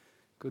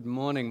Good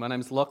morning. My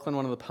name's Lachlan,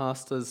 one of the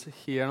pastors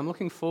here, and I'm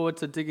looking forward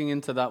to digging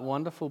into that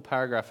wonderful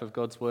paragraph of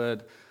God's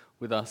Word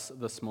with us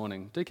this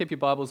morning. Do keep your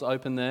Bibles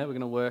open there. We're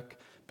going to work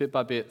bit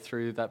by bit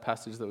through that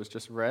passage that was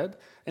just read.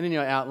 And in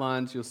your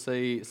outlines, you'll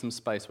see some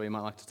space where you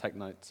might like to take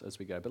notes as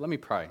we go. But let me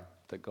pray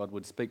that God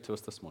would speak to us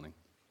this morning.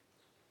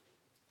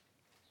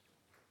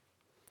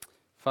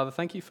 Father,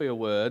 thank you for your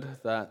Word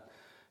that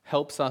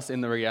helps us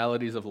in the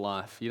realities of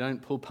life. You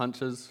don't pull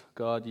punches,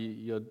 God.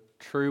 You're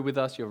true with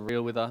us. You're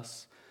real with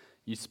us.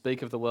 You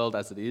speak of the world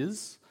as it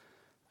is,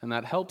 and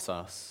that helps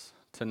us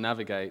to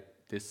navigate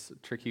this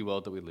tricky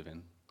world that we live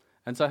in.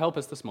 And so help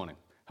us this morning.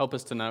 Help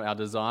us to know our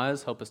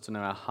desires, help us to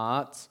know our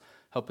hearts,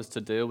 help us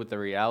to deal with the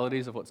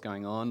realities of what's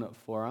going on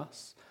for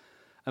us.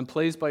 And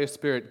please, by your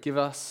Spirit, give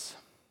us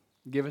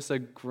a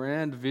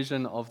grand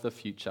vision of the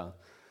future,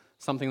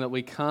 something that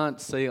we can't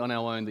see on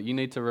our own, that you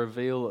need to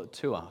reveal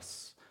to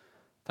us.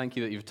 Thank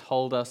you that you've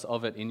told us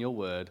of it in your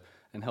word,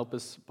 and help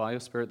us by your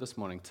Spirit this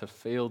morning to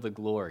feel the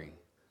glory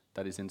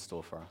that is in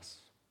store for us.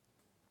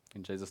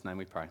 In Jesus' name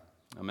we pray.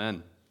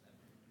 Amen.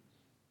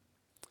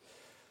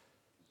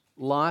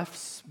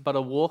 Life's but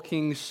a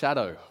walking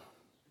shadow,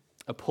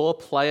 a poor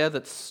player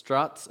that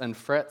struts and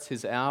frets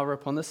his hour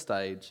upon the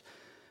stage,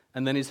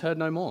 and then is heard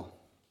no more.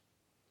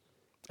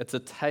 It's a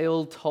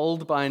tale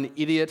told by an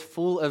idiot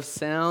full of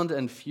sound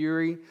and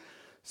fury,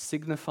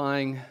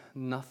 signifying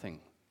nothing.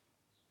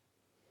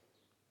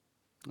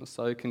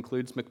 So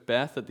concludes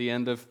Macbeth at the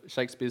end of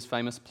Shakespeare's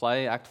famous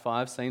play, Act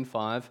 5, Scene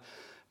 5.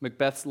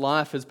 Macbeth's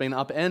life has been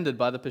upended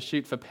by the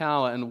pursuit for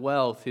power and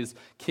wealth. His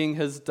king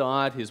has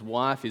died, his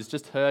wife, he's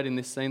just heard in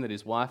this scene that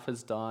his wife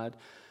has died.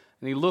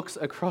 And he looks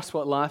across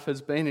what life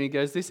has been and he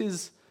goes, this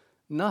is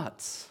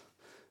nuts.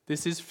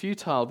 This is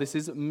futile. This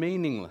is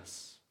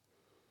meaningless.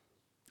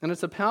 And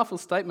it's a powerful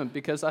statement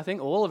because I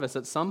think all of us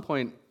at some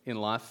point in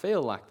life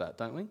feel like that,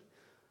 don't we?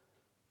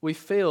 We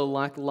feel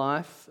like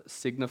life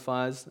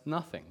signifies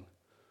nothing,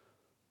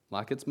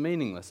 like it's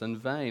meaningless and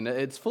vain.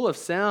 It's full of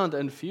sound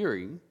and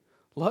fury.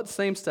 Lots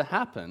seems to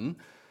happen,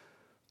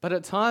 but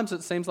at times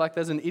it seems like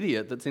there's an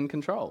idiot that's in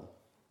control.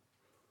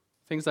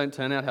 Things don't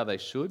turn out how they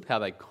should, how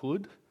they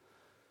could,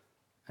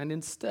 and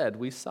instead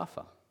we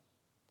suffer.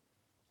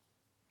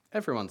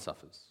 Everyone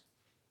suffers.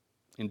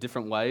 In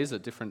different ways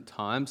at different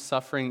times,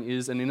 suffering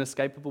is an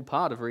inescapable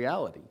part of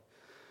reality.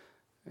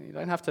 You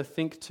don't have to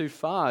think too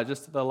far,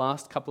 just the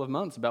last couple of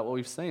months about what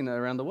we've seen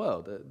around the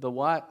world. The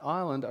White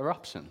Island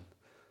eruption,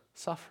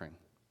 suffering,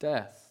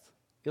 death,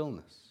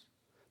 illness.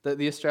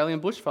 The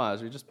Australian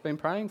bushfires we've just been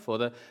praying for,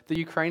 the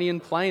Ukrainian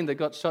plane that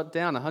got shot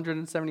down,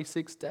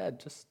 176 dead,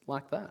 just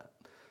like that.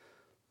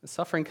 The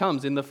suffering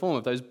comes in the form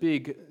of those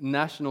big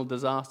national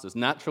disasters,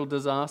 natural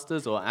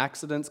disasters or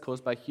accidents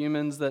caused by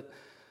humans that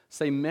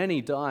see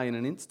many die in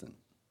an instant.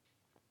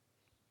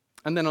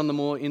 And then on the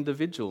more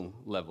individual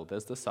level,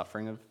 there's the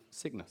suffering of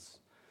sickness,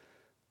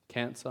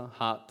 cancer,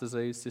 heart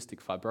disease, cystic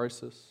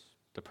fibrosis,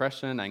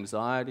 depression,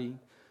 anxiety,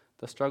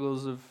 the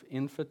struggles of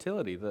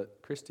infertility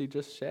that Christy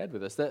just shared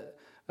with us.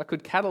 I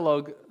could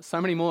catalogue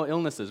so many more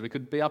illnesses. We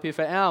could be up here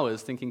for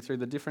hours thinking through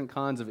the different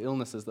kinds of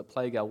illnesses that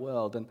plague our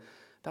world, and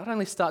that would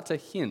only start to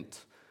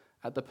hint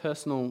at the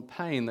personal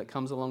pain that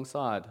comes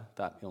alongside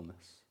that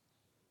illness.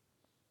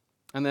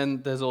 And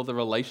then there's all the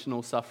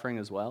relational suffering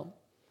as well,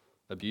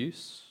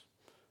 abuse,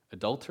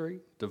 adultery,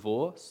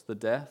 divorce, the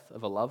death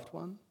of a loved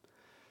one.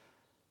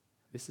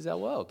 This is our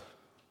world.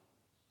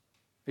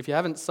 If you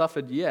haven't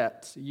suffered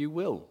yet, you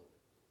will.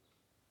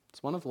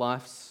 It's one of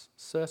life's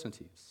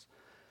certainties.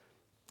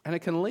 And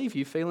it can leave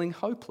you feeling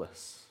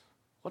hopeless.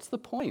 What's the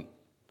point?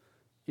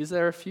 Is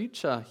there a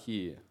future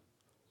here?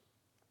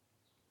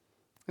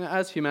 Now,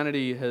 as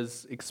humanity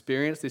has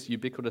experienced this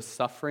ubiquitous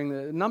suffering,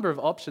 a number of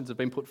options have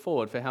been put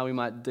forward for how we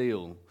might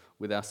deal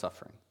with our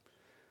suffering.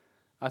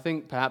 I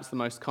think perhaps the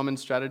most common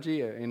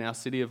strategy in our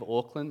city of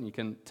Auckland, you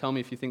can tell me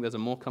if you think there's a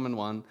more common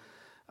one,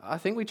 I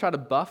think we try to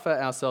buffer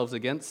ourselves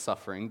against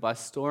suffering by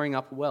storing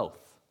up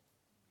wealth.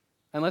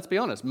 And let's be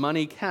honest,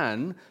 money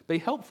can be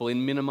helpful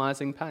in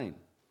minimizing pain.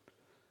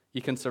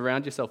 You can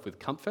surround yourself with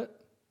comfort,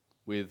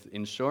 with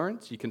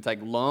insurance. You can take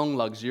long,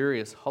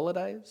 luxurious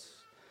holidays.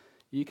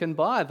 You can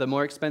buy the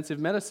more expensive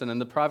medicine and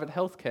the private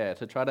health care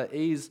to try to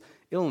ease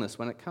illness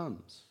when it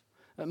comes.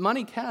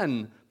 Money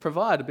can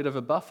provide a bit of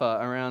a buffer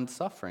around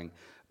suffering,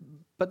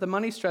 but the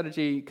money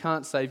strategy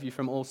can't save you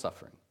from all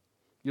suffering.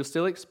 You'll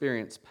still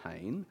experience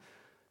pain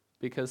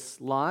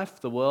because life,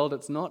 the world,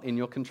 it's not in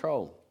your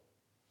control.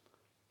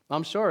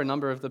 I'm sure a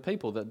number of the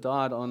people that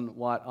died on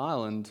White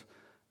Island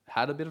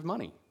had a bit of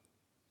money.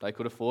 They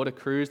could afford a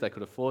cruise, they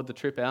could afford the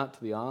trip out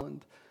to the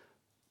island.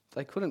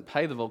 They couldn't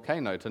pay the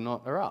volcano to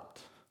not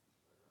erupt.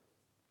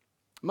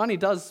 Money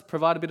does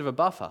provide a bit of a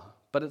buffer,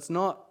 but it's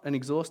not an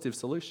exhaustive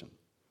solution.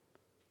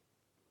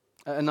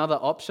 Another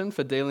option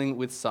for dealing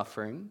with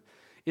suffering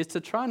is to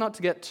try not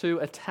to get too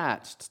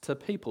attached to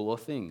people or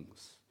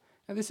things.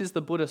 And this is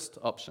the Buddhist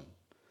option.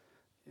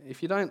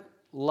 If you don't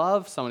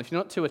love someone, if you're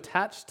not too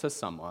attached to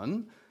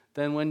someone,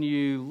 then when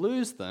you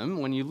lose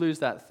them, when you lose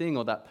that thing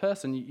or that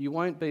person, you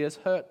won't be as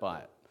hurt by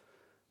it.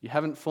 You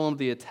haven't formed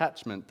the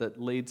attachment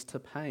that leads to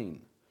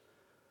pain.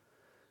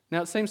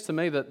 Now, it seems to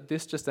me that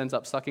this just ends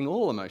up sucking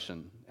all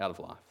emotion out of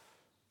life.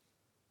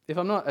 If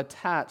I'm not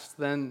attached,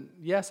 then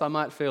yes, I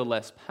might feel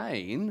less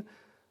pain,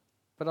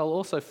 but I'll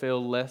also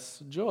feel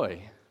less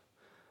joy.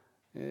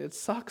 It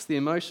sucks the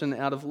emotion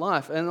out of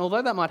life. And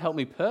although that might help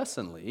me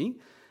personally,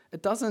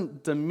 it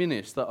doesn't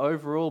diminish the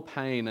overall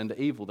pain and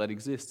evil that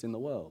exists in the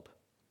world.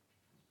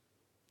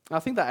 I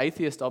think the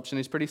atheist option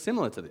is pretty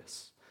similar to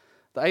this.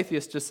 The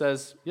atheist just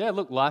says, yeah,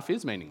 look, life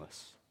is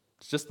meaningless.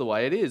 It's just the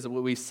way it is.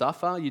 We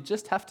suffer, you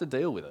just have to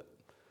deal with it.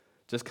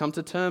 Just come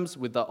to terms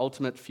with the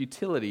ultimate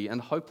futility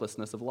and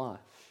hopelessness of life.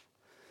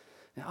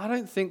 Now, I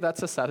don't think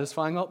that's a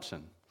satisfying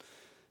option.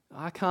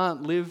 I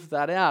can't live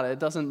that out. It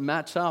doesn't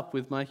match up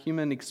with my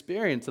human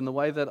experience and the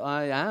way that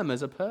I am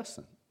as a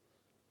person.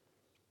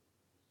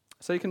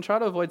 So you can try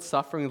to avoid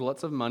suffering with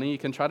lots of money. You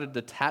can try to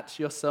detach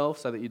yourself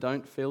so that you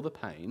don't feel the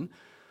pain.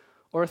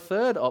 Or a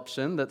third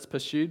option that's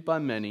pursued by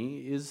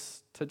many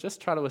is to just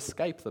try to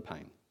escape the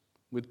pain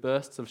with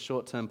bursts of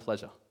short-term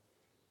pleasure.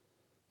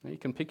 You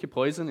can pick your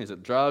poison. Is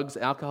it drugs,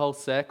 alcohol,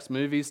 sex,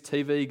 movies,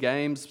 TV,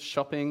 games,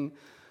 shopping?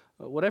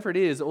 Whatever it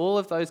is, all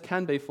of those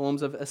can be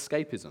forms of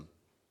escapism.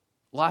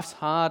 Life's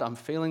hard. I'm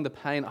feeling the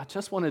pain. I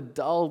just want to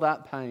dull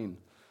that pain.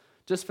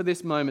 Just for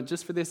this moment,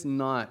 just for this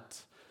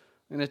night.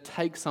 I'm going to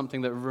take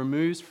something that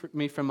removes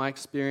me from my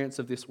experience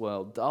of this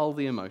world, dull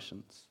the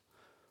emotions.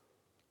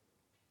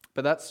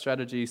 But that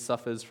strategy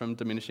suffers from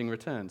diminishing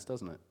returns,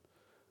 doesn't it?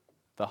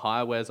 The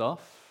high wears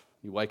off.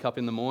 You wake up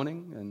in the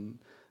morning and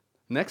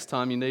next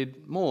time you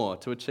need more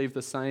to achieve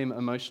the same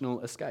emotional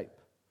escape.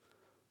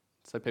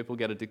 So people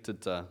get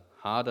addicted to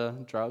harder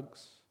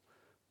drugs.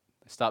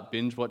 They start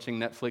binge watching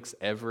Netflix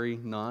every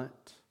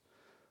night.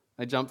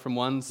 They jump from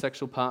one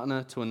sexual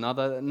partner to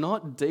another,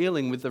 not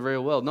dealing with the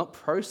real world, not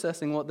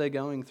processing what they're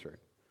going through.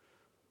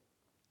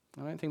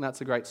 I don't think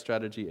that's a great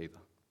strategy either.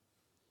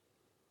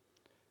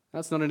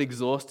 That's not an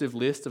exhaustive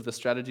list of the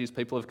strategies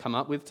people have come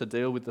up with to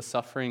deal with the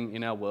suffering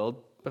in our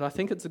world, but I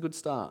think it's a good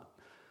start.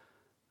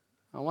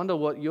 I wonder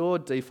what your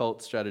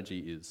default strategy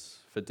is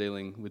for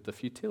dealing with the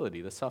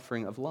futility, the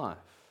suffering of life.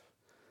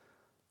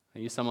 Are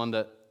you someone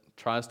that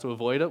tries to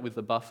avoid it with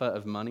the buffer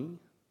of money?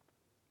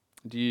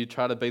 Do you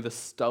try to be the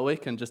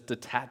stoic and just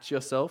detach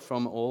yourself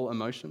from all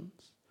emotions?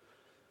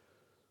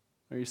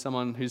 Or are you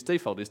someone whose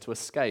default is to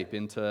escape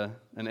into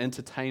an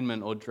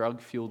entertainment or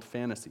drug-fueled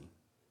fantasy?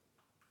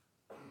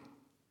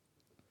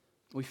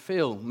 We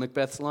feel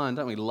Macbeth's line,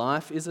 don't we?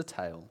 Life is a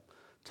tale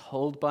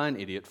told by an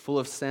idiot, full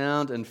of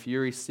sound and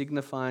fury,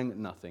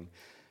 signifying nothing.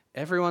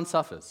 Everyone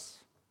suffers.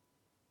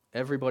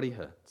 Everybody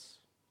hurts.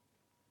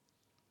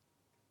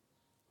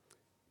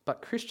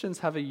 But Christians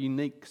have a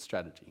unique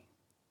strategy,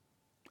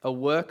 a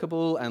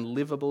workable and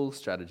livable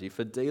strategy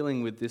for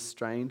dealing with this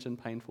strange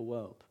and painful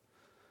world.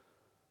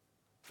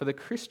 For the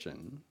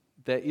Christian,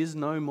 there is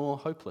no more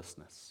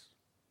hopelessness.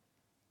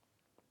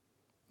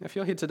 If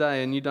you're here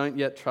today and you don't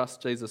yet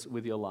trust Jesus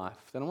with your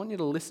life, then I want you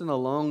to listen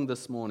along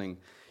this morning.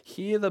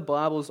 Hear the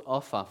Bible's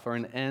offer for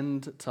an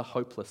end to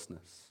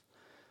hopelessness.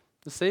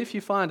 To see if you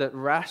find it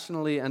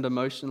rationally and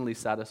emotionally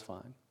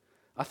satisfying.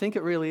 I think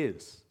it really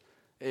is.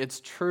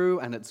 It's true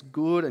and it's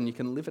good and you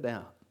can live it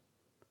out.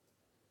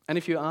 And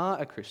if you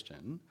are a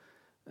Christian,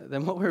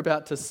 then what we're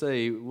about to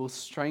see will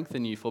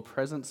strengthen you for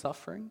present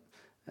suffering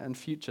and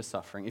future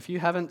suffering. If you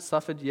haven't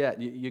suffered yet,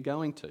 you're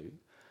going to.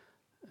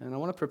 And I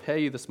want to prepare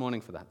you this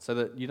morning for that, so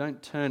that you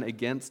don't turn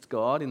against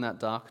God in that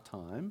dark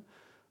time,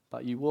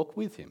 but you walk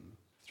with him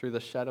through the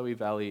shadowy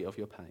valley of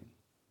your pain.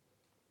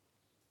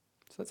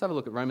 So let's have a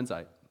look at Romans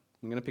 8.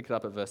 I'm going to pick it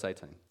up at verse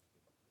 18.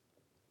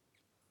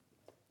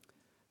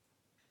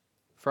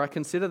 For I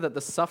consider that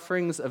the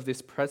sufferings of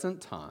this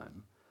present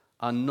time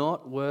are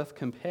not worth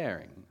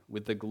comparing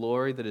with the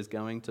glory that is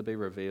going to be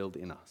revealed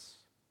in us.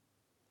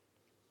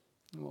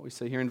 And what we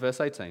see here in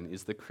verse 18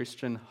 is the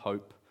Christian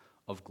hope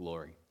of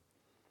glory.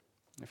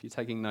 If you're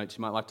taking notes,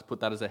 you might like to put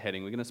that as a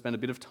heading. We're going to spend a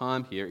bit of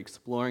time here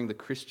exploring the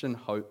Christian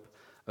hope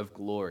of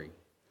glory.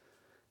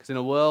 Because in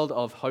a world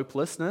of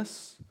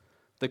hopelessness,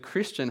 the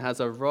Christian has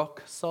a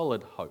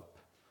rock-solid hope,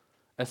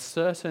 a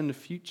certain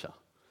future,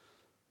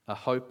 a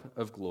hope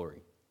of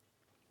glory.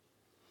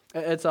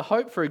 It's a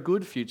hope for a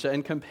good future,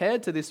 and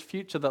compared to this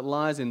future that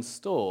lies in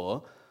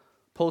store,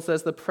 Paul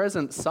says the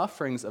present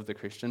sufferings of the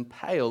Christian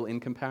pale in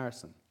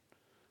comparison.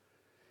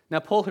 Now,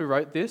 Paul, who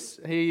wrote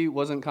this, he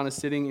wasn't kind of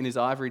sitting in his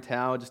ivory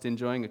tower just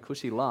enjoying a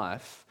cushy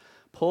life.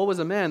 Paul was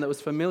a man that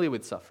was familiar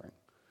with suffering.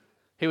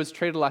 He was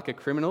treated like a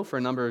criminal for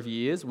a number of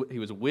years. He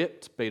was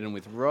whipped, beaten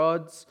with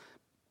rods.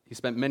 He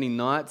spent many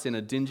nights in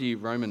a dingy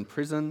Roman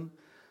prison.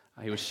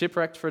 He was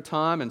shipwrecked for a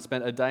time and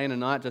spent a day and a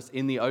night just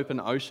in the open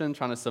ocean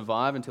trying to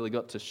survive until he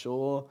got to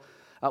shore.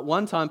 At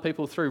one time,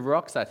 people threw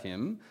rocks at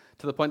him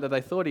to the point that they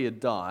thought he had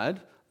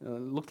died. It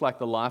looked like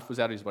the life was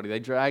out of his body. They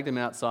dragged him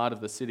outside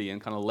of the city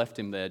and kind of left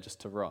him there just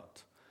to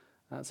rot.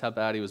 That's how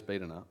bad he was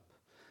beaten up.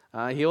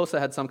 He also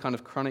had some kind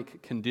of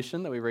chronic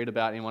condition that we read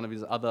about in one of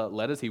his other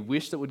letters. He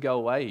wished it would go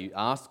away. He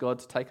asked God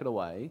to take it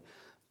away,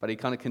 but he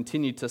kind of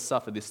continued to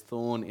suffer this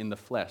thorn in the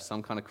flesh,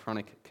 some kind of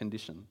chronic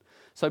condition.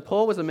 So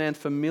Paul was a man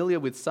familiar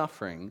with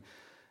suffering,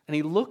 And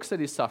he looks at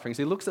his sufferings,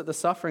 he looks at the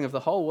suffering of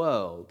the whole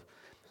world,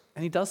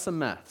 and he does some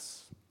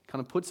maths, kind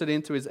of puts it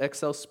into his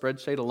Excel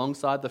spreadsheet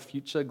alongside the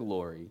future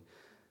glory.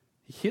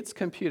 He hits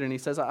computer and he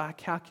says, I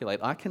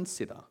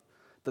consider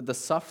that the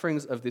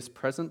sufferings of this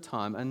present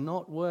time are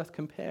not worth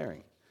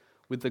comparing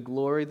with the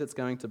glory that's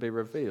going to be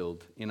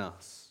revealed in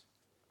us.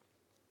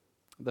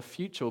 The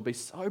future will be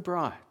so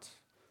bright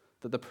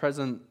that the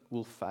present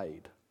will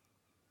fade.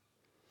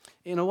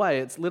 In a way,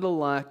 it's a little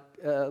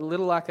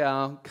like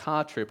our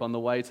car trip on the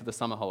way to the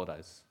summer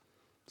holidays.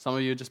 Some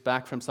of you are just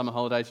back from summer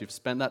holidays, you've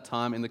spent that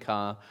time in the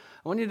car.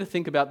 I want you to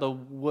think about the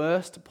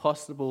worst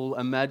possible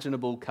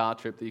imaginable car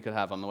trip that you could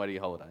have on the way to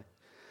your holiday.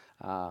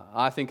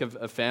 I think of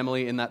a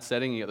family in that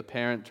setting. You got the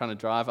parent trying to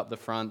drive up the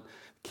front,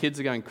 kids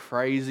are going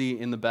crazy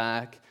in the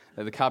back.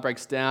 The car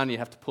breaks down, you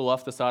have to pull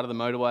off the side of the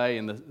motorway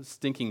in the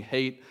stinking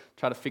heat,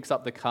 try to fix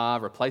up the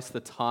car, replace the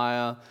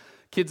tyre.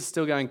 Kids are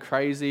still going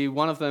crazy.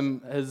 One of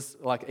them has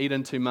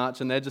eaten too much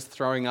and they're just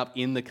throwing up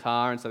in the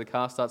car, and so the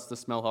car starts to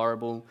smell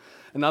horrible.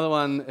 Another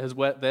one has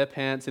wet their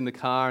pants in the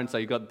car, and so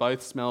you've got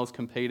both smells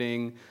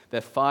competing. They're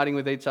fighting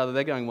with each other,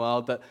 they're going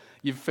wild. But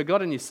you've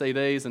forgotten your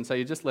CDs, and so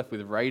you're just left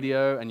with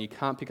radio, and you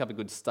can't pick up a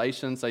good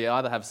station, so you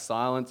either have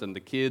silence and the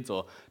kids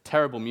or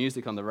terrible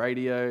music on the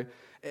radio.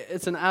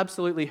 It's an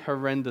absolutely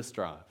horrendous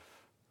drive.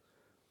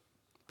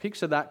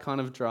 Picture that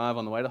kind of drive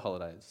on the way to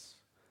holidays.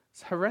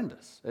 It's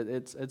horrendous.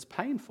 It's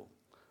painful.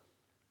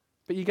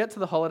 But you get to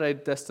the holiday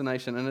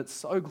destination and it's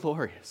so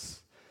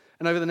glorious.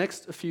 And over the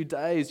next few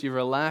days, you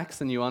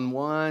relax and you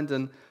unwind,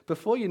 and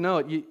before you know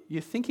it,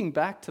 you're thinking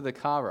back to the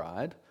car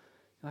ride.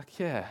 You're like,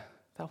 yeah,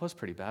 that was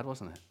pretty bad,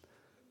 wasn't it?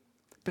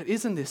 But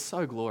isn't this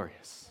so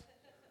glorious?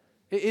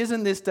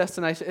 Isn't this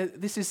destination,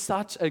 this is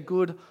such a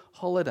good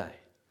holiday.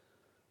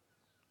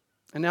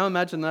 And now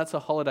imagine that's a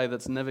holiday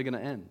that's never going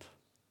to end.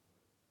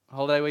 A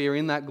holiday where you're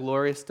in that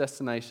glorious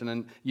destination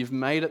and you've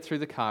made it through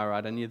the car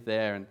ride and you're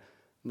there, and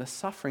the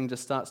suffering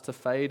just starts to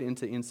fade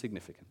into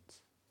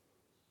insignificance.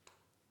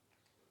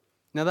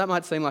 Now that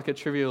might seem like a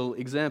trivial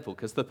example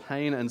because the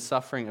pain and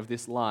suffering of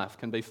this life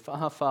can be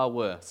far, far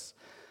worse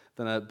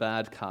than a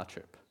bad car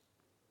trip.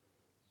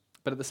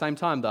 But at the same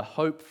time, the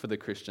hope for the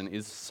Christian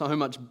is so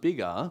much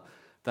bigger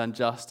than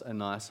just a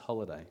nice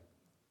holiday.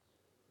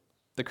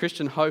 The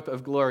Christian hope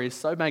of glory is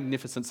so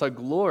magnificent, so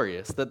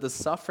glorious, that the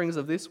sufferings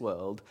of this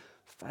world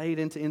fade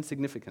into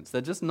insignificance.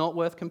 They're just not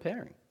worth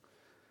comparing.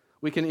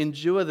 We can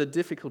endure the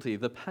difficulty,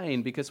 the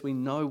pain, because we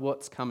know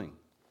what's coming.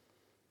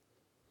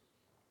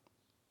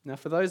 Now,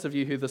 for those of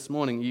you who this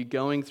morning, you're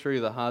going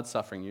through the hard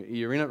suffering,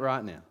 you're in it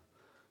right now.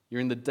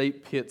 You're in the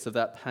deep pits of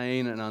that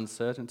pain and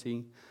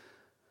uncertainty.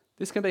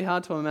 This can be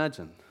hard to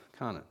imagine,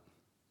 can't it?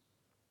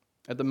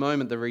 At the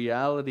moment, the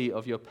reality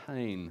of your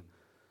pain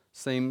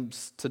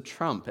seems to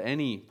trump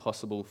any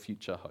possible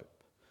future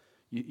hope.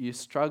 You're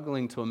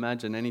struggling to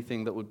imagine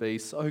anything that would be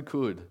so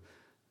good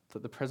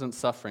that the present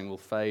suffering will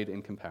fade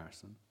in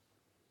comparison.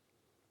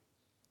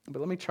 But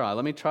let me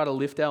try to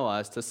lift our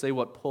eyes to see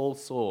what Paul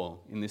saw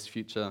in this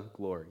future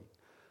glory.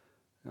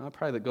 And I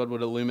pray that God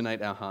would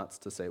illuminate our hearts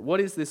to see. What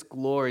is this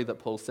glory that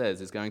Paul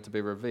says is going to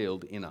be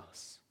revealed in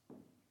us?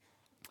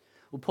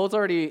 Well, Paul's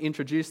already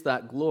introduced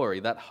that glory,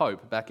 that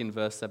hope, back in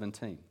verse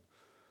 17.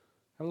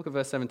 Have a look at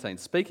verse 17.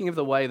 Speaking of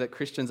the way that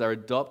Christians are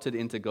adopted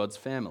into God's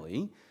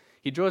family,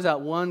 he draws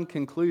out one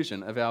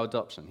conclusion of our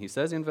adoption. He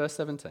says in verse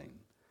 17,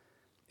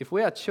 if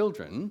we are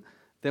children,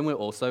 then we're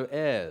also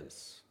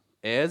heirs,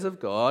 heirs of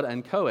God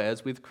and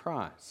co-heirs with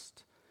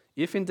Christ,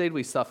 if indeed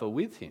we suffer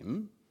with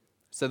him,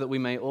 so that we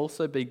may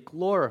also be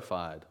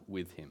glorified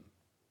with him.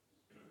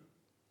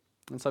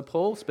 And so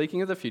Paul,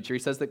 speaking of the future, he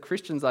says that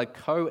Christians are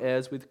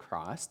co-heirs with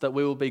Christ, that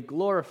we will be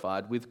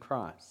glorified with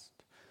Christ.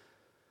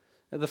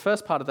 Now, the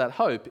first part of that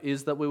hope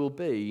is that we will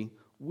be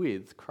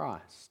with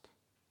Christ,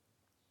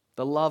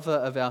 the lover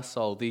of our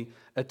soul, the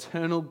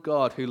eternal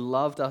God who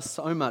loved us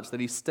so much that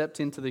he stepped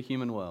into the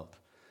human world,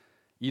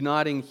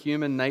 uniting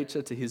human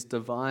nature to his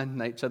divine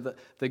nature,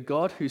 the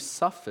God who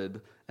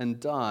suffered and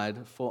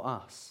died for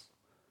us.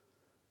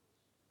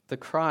 The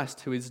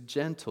Christ who is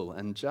gentle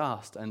and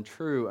just and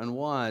true and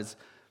wise,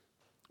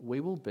 we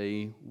will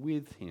be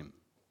with him,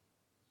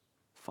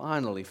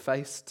 finally,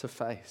 face to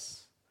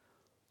face.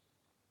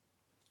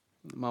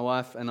 My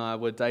wife and I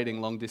were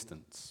dating long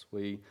distance.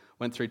 We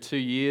went through 2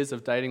 years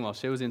of dating. While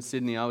she was in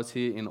Sydney, I was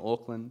here in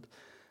Auckland.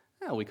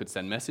 We could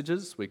send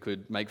messages, we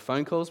could make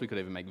phone calls, we could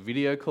even make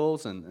video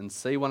calls and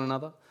see one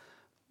another.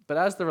 But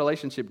as the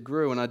relationship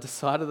grew and I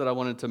decided that I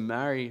wanted to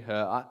marry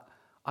her,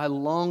 I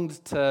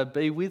longed to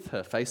be with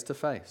her face to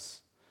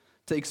face,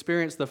 to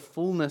experience the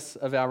fullness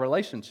of our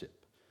relationship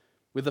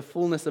with the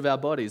fullness of our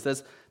bodies.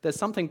 There's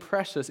something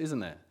precious, isn't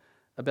there,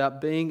 about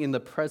being in the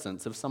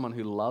presence of someone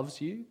who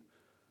loves you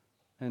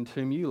and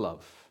whom you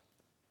love.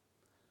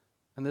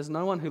 And there's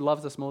no one who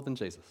loves us more than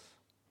Jesus.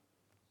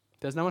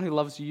 There's no one who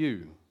loves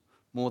you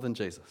more than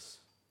Jesus.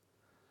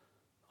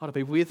 To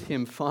be with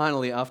him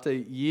finally after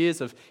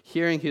years of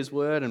hearing his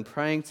word and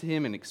praying to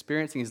him and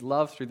experiencing his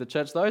love through the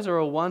church, those are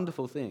all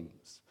wonderful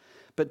things.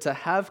 But to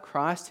have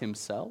Christ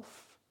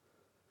himself,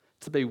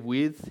 to be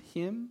with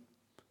him,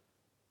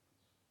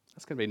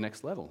 that's going to be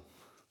next level.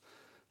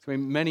 It's going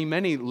to be many,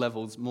 many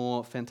levels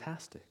more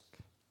fantastic.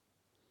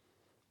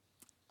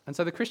 And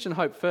so the Christian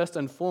hope, first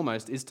and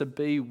foremost, is to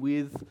be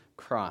with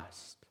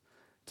Christ,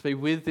 to be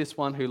with this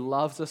one who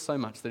loves us so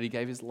much that he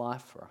gave his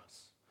life for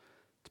us,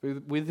 to be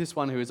with this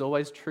one who is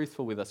always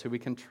truthful with us, who we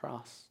can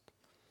trust.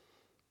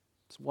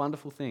 It's a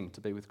wonderful thing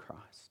to be with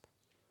Christ.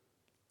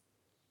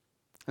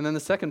 And then the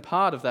second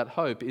part of that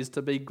hope is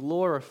to be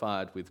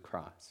glorified with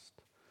Christ,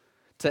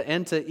 to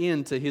enter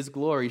into his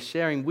glory,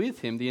 sharing with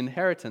him the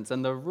inheritance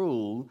and the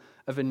rule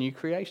of a new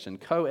creation,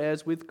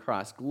 co-heirs with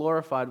Christ,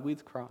 glorified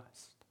with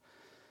Christ.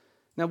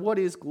 Now, what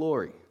is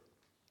glory?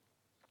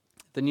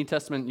 The New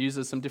Testament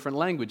uses some different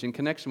language in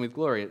connection with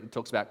glory. It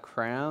talks about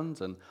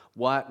crowns and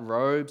white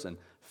robes and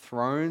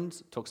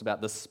thrones. It talks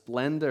about the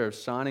splendor of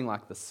shining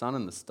like the sun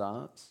and the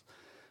stars.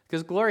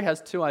 Because glory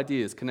has two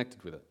ideas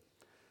connected with it.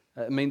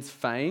 It means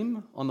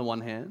fame on the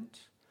one hand,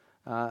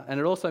 and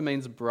it also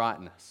means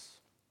brightness.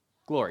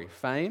 Glory,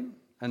 fame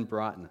and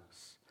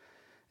brightness.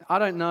 I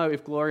don't know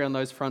if glory on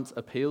those fronts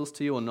appeals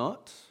to you or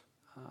not.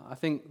 I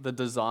think the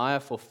desire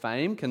for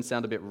fame can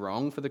sound a bit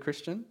wrong for the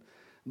Christian.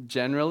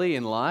 Generally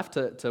in life,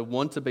 to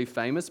want to be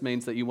famous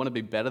means that you want to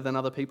be better than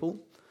other people.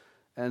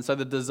 And so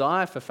the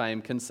desire for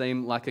fame can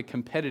seem like a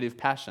competitive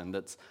passion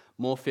that's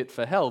more fit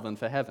for hell than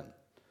for heaven.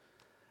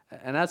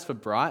 And as for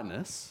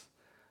brightness,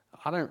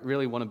 I don't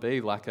really want to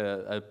be like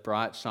a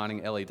bright,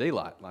 shining LED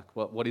light. Like,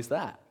 what is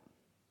that?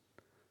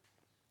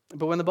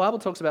 But when the Bible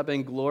talks about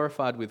being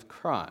glorified with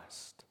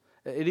Christ,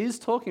 it is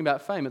talking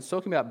about fame, it's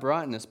talking about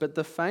brightness, but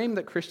the fame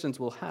that Christians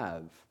will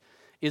have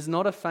is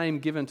not a fame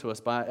given to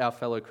us by our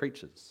fellow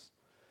creatures.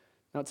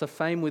 No, it's a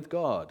fame with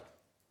God.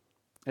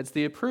 It's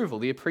the approval,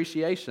 the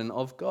appreciation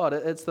of God.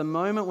 It's the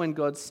moment when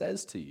God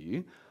says to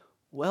you,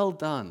 "Well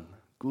done,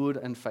 good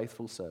and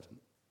faithful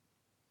servant."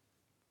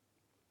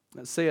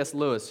 C.S.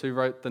 Lewis, who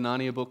wrote the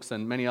Narnia books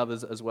and many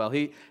others as well,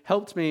 he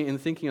helped me in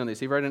thinking on this.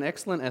 He wrote an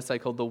excellent essay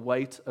called The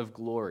Weight of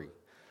Glory.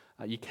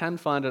 You can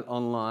find it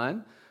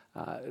online.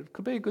 It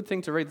could be a good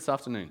thing to read this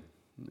afternoon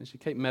as you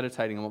keep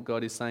meditating on what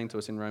God is saying to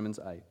us in Romans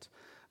 8.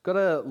 I've got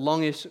a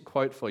longish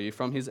quote for you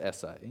from his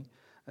essay.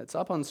 It's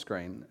up on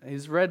screen.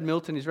 He's read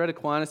Milton, he's read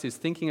Aquinas, he's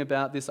thinking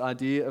about this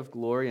idea of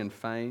glory and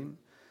fame,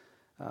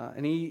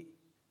 and he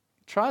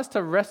tries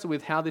to wrestle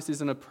with how this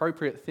is an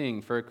appropriate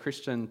thing for a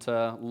Christian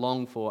to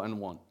long for and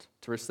want,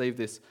 to receive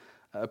this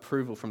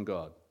approval from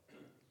God.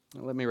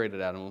 Let me read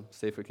it out and we'll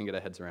see if we can get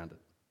our heads around it.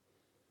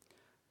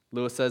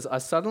 Lewis says, "I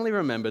suddenly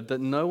remembered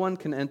that no one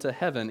can enter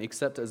heaven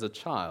except as a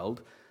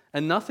child,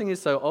 and nothing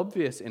is so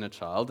obvious in a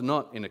child,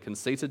 not in a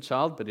conceited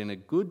child, but in a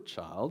good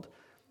child,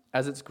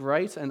 as its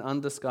great and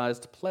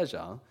undisguised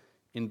pleasure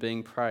in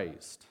being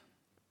praised.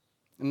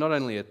 And not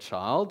only a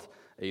child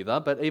either,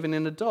 but even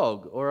in a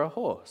dog or a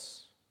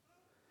horse.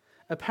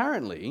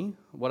 Apparently,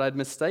 what I'd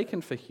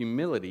mistaken for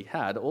humility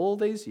had, all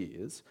these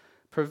years,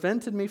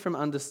 prevented me from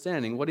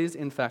understanding what is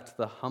in fact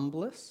the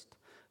humblest,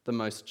 the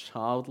most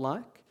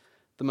childlike,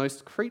 the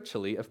most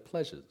creaturely of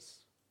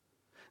pleasures.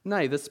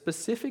 Nay, the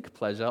specific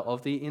pleasure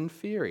of the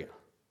inferior,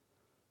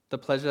 the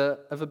pleasure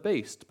of a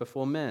beast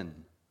before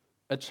men,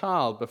 a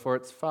child before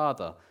its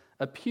father,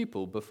 a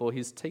pupil before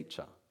his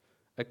teacher,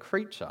 a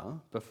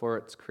creature before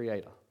its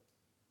creator."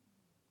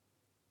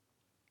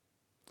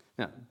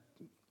 Now,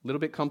 a little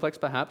bit complex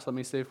perhaps. Let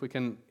me see if we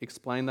can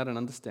explain that and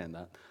understand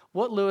that.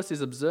 What Lewis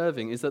is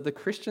observing is that the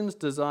Christian's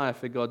desire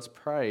for God's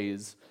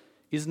praise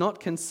is not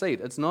conceit,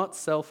 it's not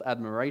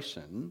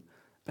self-admiration,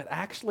 but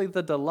actually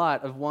the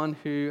delight of one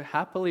who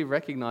happily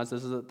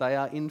recognizes that they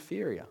are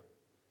inferior.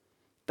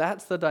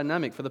 That's the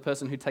dynamic for the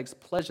person who takes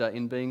pleasure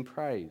in being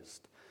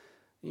praised.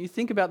 You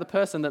think about the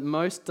person that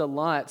most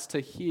delights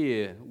to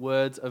hear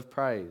words of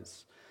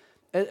praise.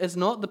 It's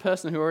not the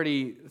person who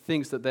already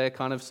thinks that they're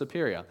kind of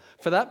superior.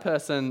 For that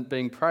person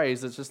being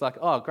praised, it's just like,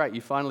 "Oh, great,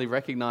 you finally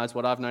recognize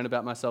what I've known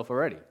about myself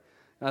already.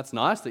 That's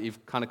nice that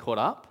you've kind of caught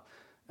up."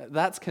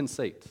 That's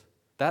conceit.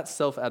 That's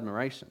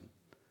self-admiration.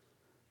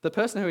 The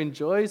person who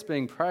enjoys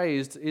being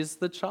praised is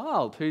the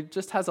child who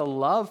just has a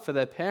love for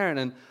their parent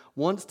and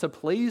wants to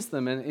please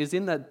them and is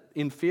in that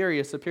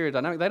inferior, superior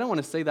dynamic. They don't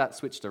want to see that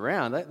switched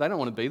around. They don't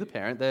want to be the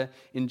parent. They're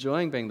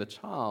enjoying being the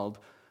child.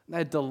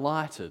 They're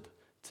delighted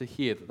to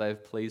hear that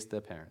they've pleased their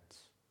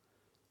parents.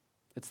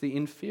 It's the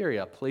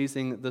inferior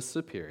pleasing the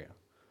superior.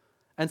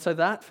 And so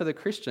that, for the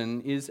Christian,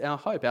 is our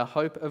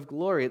hope of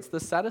glory. It's the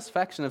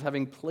satisfaction of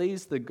having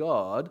pleased the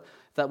God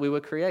that we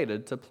were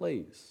created to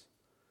please.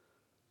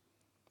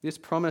 This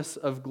promise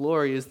of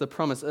glory is the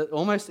promise,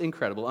 almost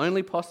incredible,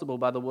 only possible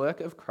by the work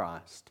of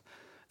Christ,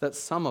 that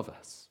some of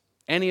us,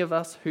 any of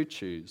us who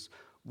choose,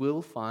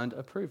 will find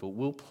approval,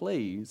 will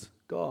please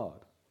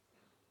God.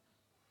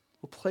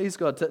 Will please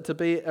God to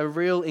be a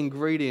real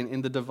ingredient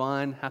in the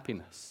divine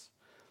happiness,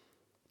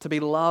 to be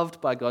loved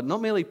by God,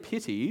 not merely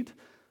pitied,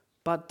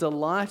 but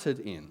delighted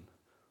in,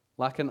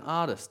 like an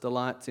artist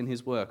delights in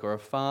his work or a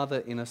father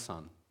in a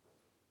son.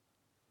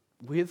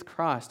 With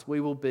Christ, we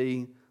will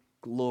be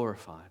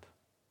glorified.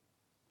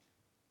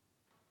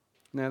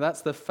 Now,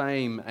 that's the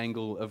fame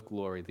angle of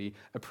glory, the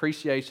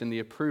appreciation, the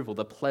approval,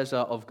 the pleasure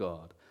of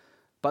God.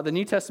 But the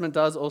New Testament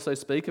does also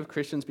speak of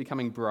Christians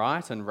becoming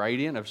bright and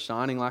radiant, of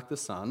shining like the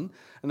sun.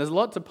 And there's a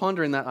lot to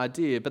ponder in that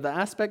idea, but the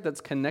aspect that's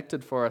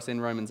connected for us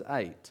in Romans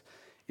 8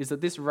 is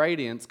that this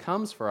radiance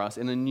comes for us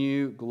in a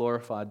new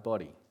glorified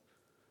body.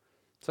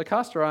 So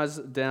cast your eyes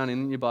down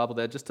in your Bible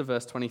there just to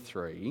verse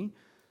 23.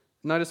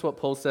 Notice what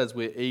Paul says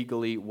we're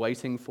eagerly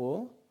waiting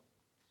for.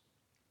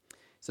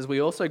 He says,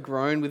 we also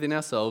groan within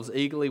ourselves,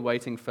 eagerly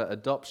waiting for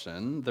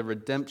adoption, the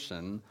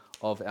redemption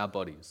of our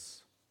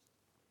bodies.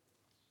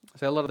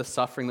 So a lot of the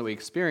suffering that we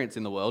experience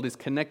in the world is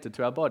connected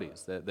to our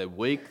bodies. They're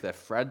weak, they're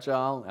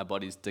fragile, our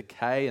bodies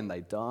decay and they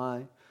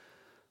die.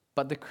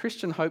 But the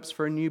Christian hopes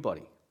for a new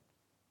body,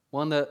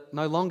 one that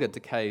no longer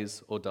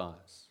decays or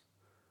dies.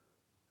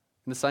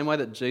 In the same way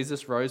that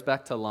Jesus rose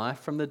back to life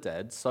from the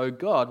dead, so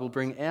God will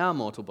bring our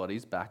mortal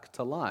bodies back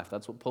to life.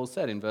 That's what Paul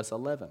said in verse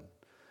 11.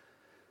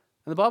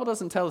 And the Bible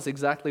doesn't tell us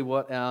exactly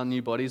what our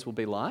new bodies will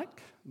be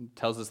like. It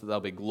tells us that they'll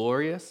be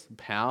glorious,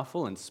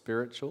 powerful, and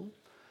spiritual.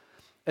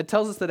 It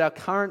tells us that our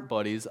current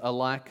bodies are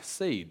like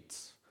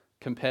seeds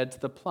compared to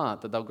the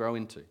plant that they'll grow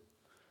into.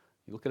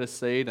 You look at a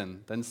seed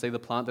and then see the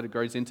plant that it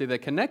grows into. They're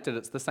connected,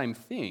 it's the same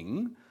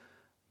thing,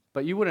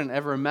 but you wouldn't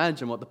ever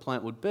imagine what the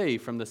plant would be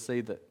from the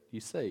seed that you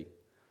see.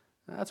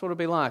 That's what it'll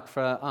be like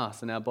for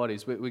us and our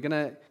bodies. We're going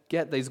to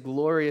get these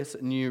glorious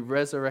new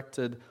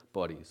resurrected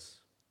bodies.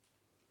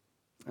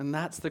 And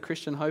that's the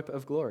Christian hope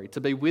of glory, to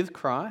be with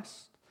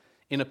Christ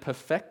in a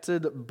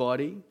perfected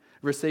body,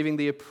 receiving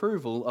the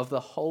approval of the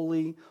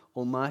holy,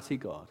 almighty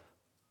God.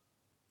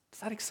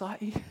 Does that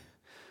excite you?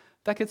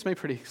 That gets me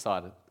pretty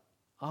excited.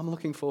 I'm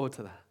looking forward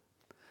to that.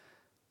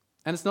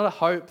 And it's not a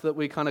hope that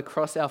we kind of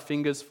cross our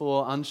fingers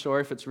for,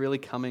 unsure if it's really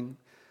coming.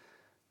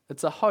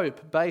 It's a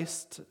hope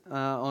based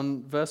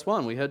on verse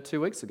 1 we heard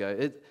 2 weeks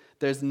ago.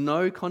 There's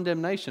no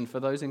condemnation for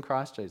those in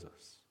Christ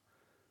Jesus.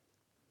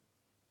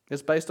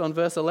 It's based on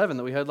verse 11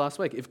 that we heard last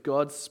week. If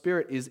God's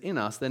Spirit is in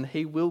us, then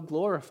he will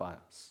glorify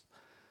us.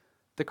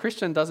 The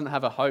Christian doesn't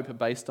have a hope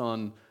based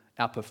on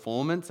our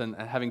performance and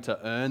having to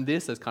earn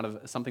this as kind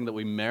of something that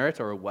we merit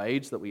or a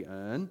wage that we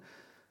earn.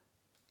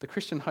 The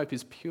Christian hope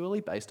is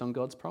purely based on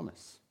God's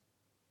promise.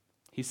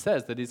 He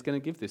says that he's going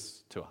to give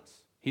this to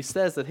us. He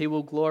says that he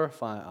will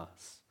glorify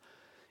us.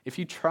 If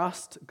you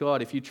trust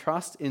God, if you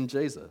trust in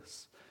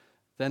Jesus,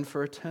 then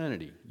for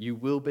eternity you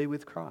will be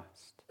with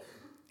Christ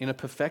in a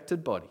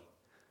perfected body,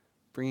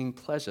 bringing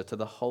pleasure to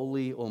the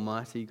holy,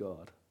 almighty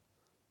God.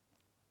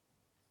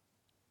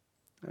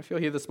 If you're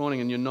here this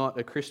morning and you're not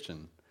a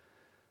Christian,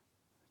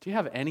 do you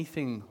have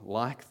anything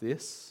like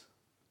this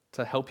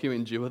to help you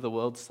endure the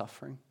world's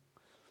suffering?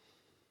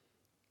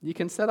 You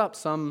can set up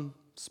some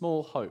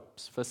small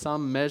hopes for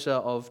some measure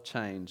of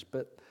change,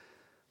 but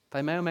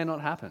they may or may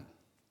not happen.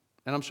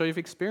 And I'm sure you've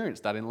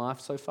experienced that in life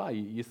so far.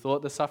 You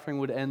thought the suffering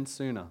would end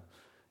sooner.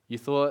 You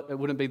thought it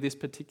wouldn't be this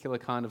particular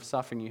kind of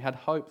suffering. You had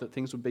hope that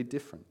things would be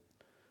different.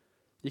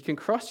 You can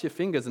cross your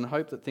fingers and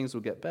hope that things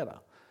will get better.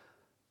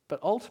 But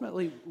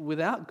ultimately,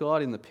 without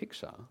God in the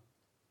picture,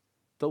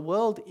 the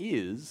world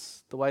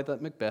is the way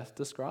that Macbeth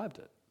described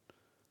it.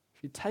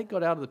 If you take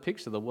God out of the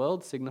picture, the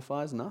world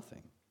signifies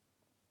nothing.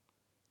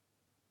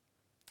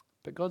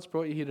 But God's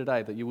brought you here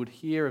today that you would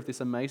hear of this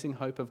amazing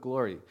hope of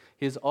glory.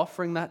 He is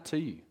offering that to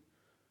you.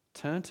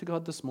 Turn to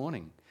God this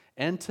morning.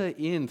 Enter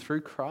in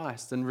through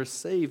Christ and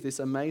receive this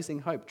amazing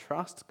hope.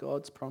 Trust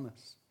God's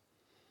promise.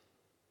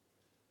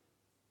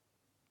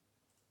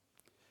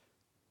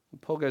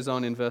 Paul goes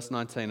on in verse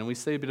 19, and we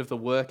see a bit of the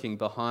working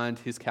behind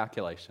his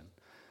calculation.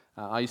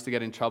 I used to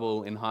get in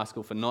trouble in high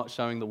school for not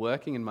showing the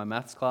working in my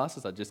maths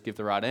classes. I'd just give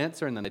the right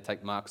answer, and then they'd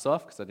take marks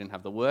off because I didn't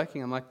have the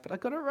working. I'm like, but I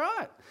got it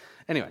right.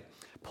 Anyway,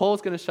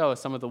 Paul's going to show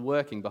us some of the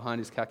working behind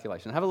his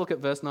calculation. Have a look at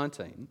verse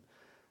 19.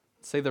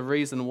 See the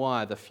reason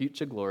why the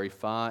future glory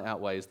far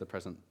outweighs the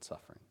present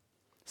suffering.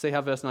 See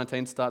how verse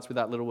 19 starts with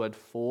that little word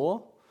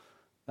for?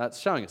 That's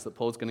showing us that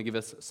Paul's going to give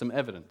us some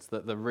evidence,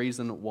 that the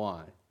reason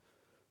why,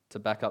 to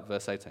back up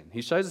verse 18.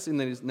 He shows us in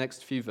these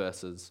next few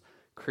verses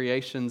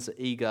creation's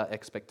eager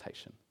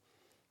expectation.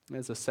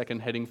 There's a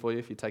second heading for you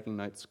if you're taking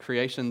notes.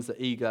 Creation's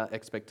eager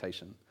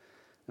expectation.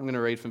 I'm going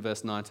to read from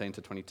verse 19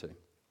 to 22.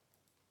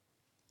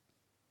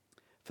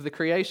 For the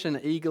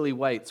creation eagerly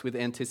waits with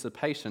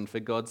anticipation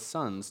for God's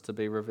sons to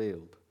be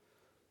revealed.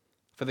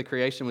 For the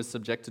creation was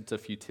subjected to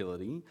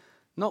futility,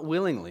 not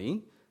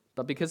willingly,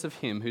 but because of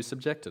him who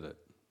subjected it,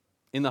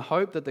 in the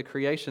hope that the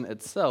creation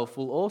itself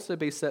will also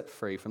be set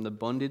free from the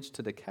bondage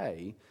to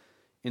decay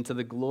into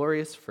the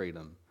glorious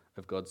freedom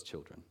of God's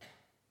children.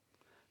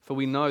 For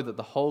we know that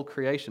the whole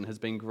creation has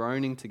been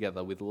groaning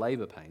together with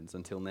labor pains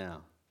until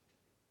now.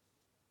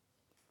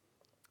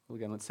 Well,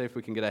 again, let's see if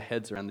we can get our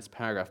heads around this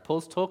paragraph.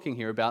 Paul's talking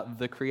here about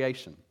the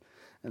creation,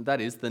 and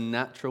that is the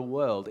natural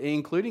world,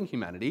 including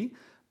humanity,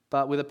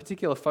 but with a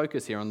particular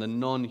focus here on the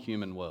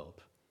non-human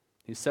world.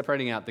 He's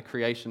separating out the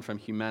creation from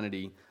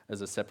humanity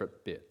as a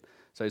separate bit.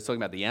 So he's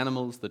talking about the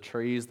animals, the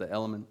trees, the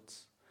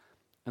elements.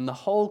 And the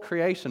whole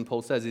creation,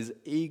 Paul says, is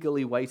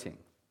eagerly waiting.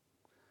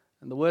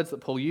 And the words that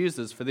Paul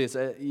uses for this,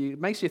 it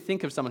makes you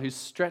think of someone who's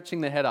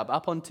stretching their head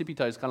up on tippy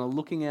toes, kind of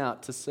looking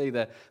out to see.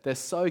 They're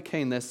so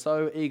keen, they're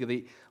so eager.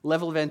 The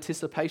level of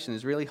anticipation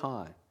is really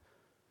high.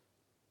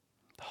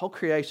 The whole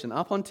creation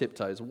up on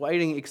tiptoes,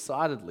 waiting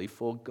excitedly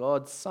for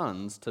God's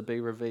sons to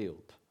be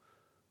revealed.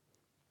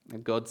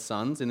 And God's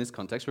sons in this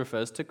context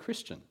refers to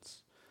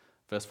Christians.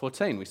 Verse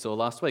 14, we saw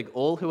last week,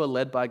 all who are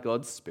led by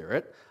God's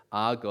Spirit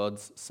are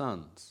God's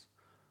sons.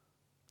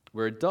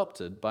 We're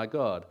adopted by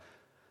God.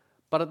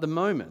 But at the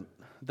moment,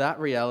 that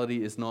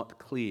reality is not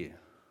clear.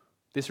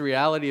 This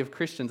reality of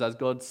Christians as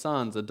God's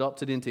sons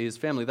adopted into his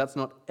family, that's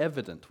not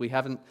evident. We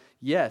haven't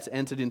yet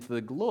entered into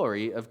the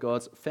glory of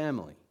God's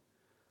family.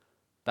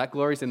 That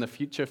glory is in the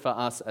future for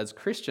us as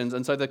Christians,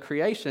 and so the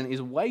creation is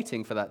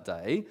waiting for that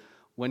day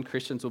when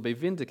Christians will be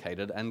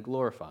vindicated and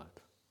glorified.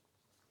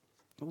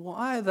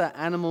 Why are the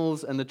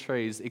animals and the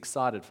trees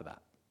excited for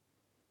that?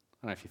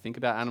 I don't know if you think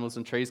about animals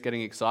and trees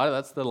getting excited,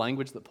 that's the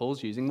language that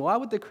Paul's using. Why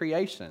would the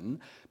creation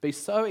be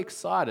so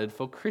excited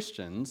for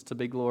Christians to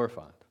be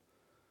glorified?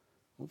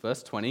 Well,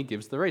 verse 20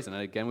 gives the reason.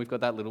 And again, we've got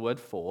that little word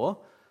for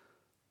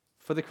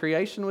the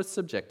creation was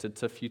subjected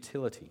to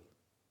futility.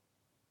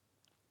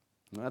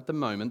 At the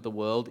moment, the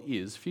world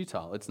is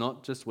futile. It's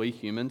not just we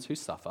humans who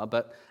suffer,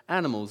 but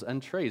animals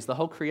and trees. The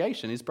whole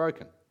creation is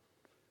broken.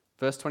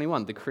 Verse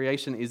 21, the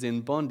creation is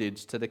in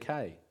bondage to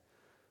decay.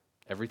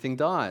 Everything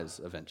dies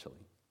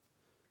eventually.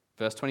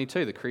 Verse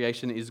 22, the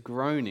creation is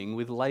groaning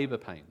with labor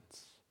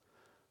pains.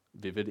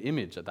 Vivid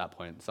image at that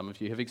point. Some of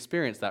you have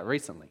experienced that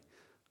recently.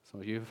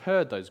 Some of you have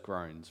heard those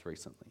groans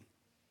recently.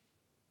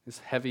 This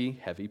heavy,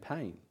 heavy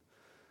pain.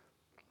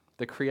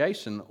 The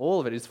creation, all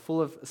of it, is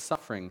full of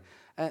suffering.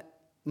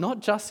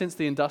 Not just since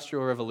the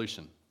Industrial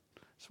Revolution.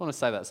 I just want to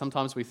say that.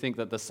 Sometimes we think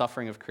that the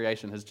suffering of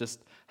creation has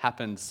just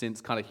happened since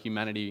kind of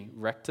humanity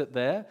wrecked it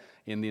there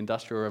in the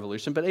Industrial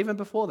Revolution, but even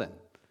before then.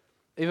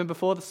 Even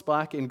before the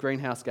spike in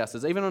greenhouse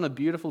gases, even on a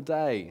beautiful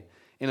day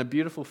in a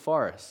beautiful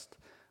forest,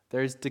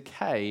 there is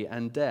decay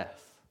and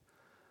death.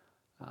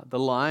 The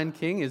Lion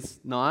King is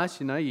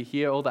nice, you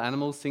hear all the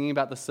animals singing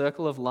about the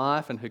circle of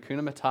life and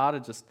Hakuna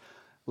Matata, just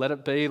let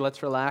it be,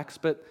 let's relax.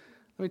 But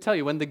let me tell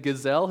you, when the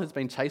gazelle has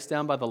been chased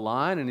down by the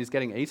lion and is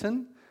getting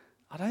eaten,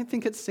 I don't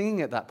think it's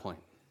singing at that point.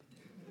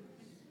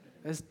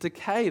 There's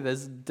decay,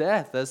 there's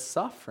death, there's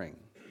suffering.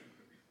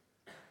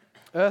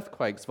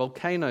 Earthquakes,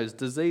 volcanoes,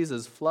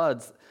 diseases,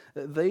 floods,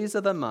 these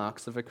are the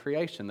marks of a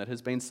creation that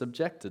has been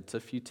subjected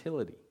to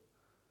futility.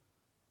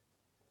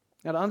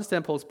 Now, to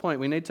understand Paul's point,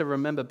 we need to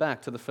remember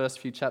back to the first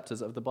few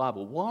chapters of the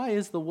Bible. Why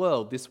is the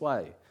world this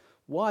way?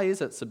 Why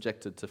is it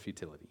subjected to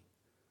futility?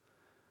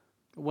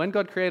 When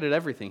God created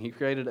everything, he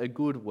created a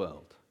good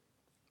world.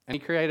 And he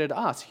created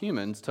us,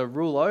 humans, to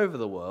rule over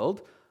the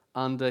world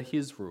under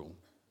his rule.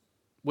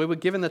 We were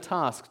given the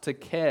task to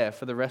care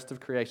for the rest of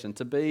creation,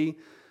 to be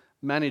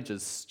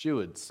managers,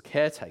 stewards,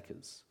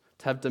 caretakers,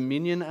 to have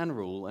dominion and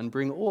rule and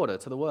bring order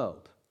to the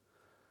world.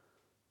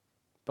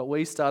 But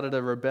we started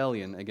a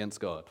rebellion against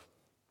God.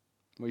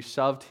 We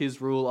shoved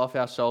his rule off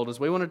our shoulders.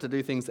 We wanted to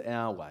do things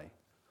our way.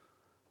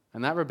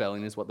 And that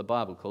rebellion is what the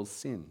Bible calls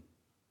sin.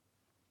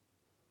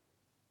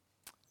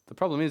 The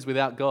problem is,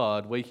 without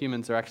God, we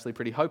humans are actually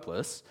pretty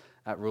hopeless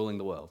at ruling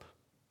the world.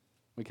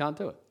 We can't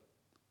do it.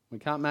 We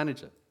can't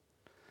manage it.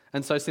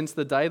 And so since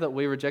the day that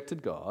we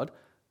rejected God,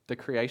 the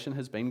creation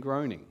has been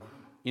groaning,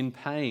 in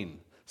pain,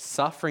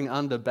 suffering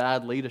under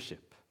bad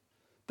leadership.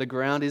 The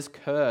ground is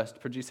cursed,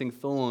 producing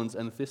thorns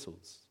and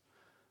thistles.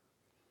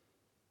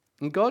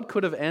 And God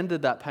could have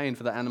ended that pain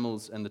for the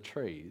animals and the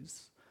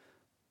trees,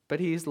 but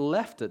he's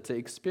left it to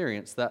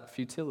experience that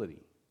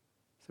futility.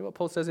 See what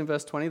Paul says in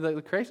verse 20?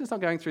 The creation is not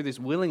going through this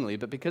willingly,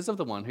 but because of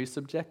the one who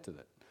subjected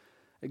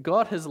it.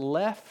 God has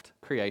left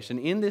creation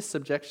in this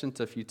subjection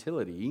to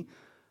futility.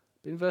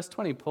 In verse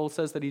 20, Paul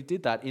says that he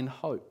did that in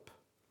hope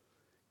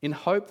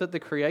that the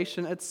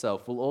creation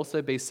itself will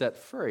also be set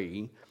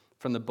free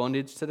from the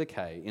bondage to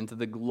decay into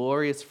the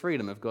glorious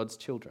freedom of God's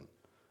children.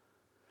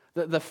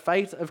 The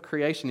fate of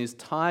creation is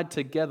tied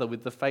together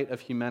with the fate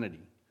of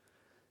humanity.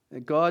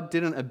 God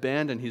didn't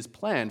abandon his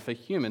plan for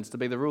humans to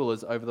be the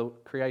rulers over the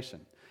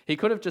creation. He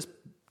could have just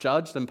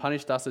judged and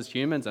punished us as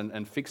humans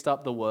and fixed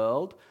up the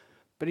world,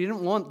 but he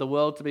didn't want the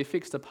world to be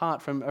fixed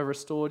apart from a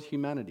restored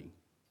humanity.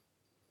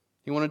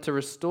 He wanted to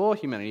restore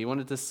humanity. He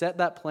wanted to set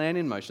that plan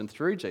in motion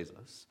through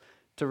Jesus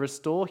to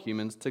restore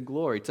humans to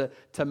glory,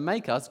 to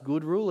make us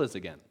good rulers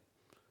again,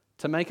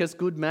 to make us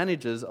good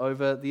managers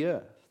over the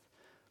earth.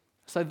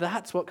 So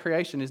that's what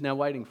creation is now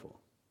waiting for.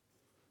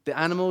 The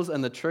animals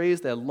and the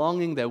trees, they're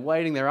longing, they're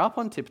waiting, they're up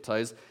on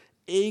tiptoes,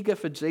 eager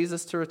for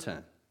Jesus to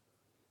return,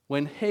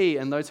 when he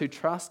and those who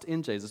trust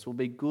in Jesus will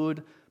be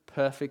good,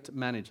 perfect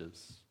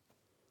managers.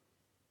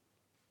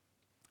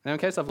 Now, in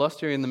case I've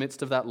lost you in the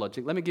midst of that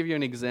logic, let me give you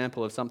an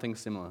example of something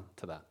similar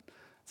to that.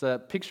 It's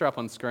a picture up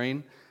on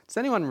screen. Does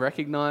anyone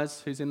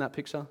recognize who's in that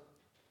picture?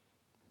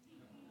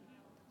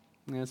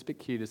 Yeah, it's a bit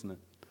cute, isn't it?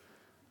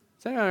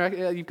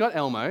 You've got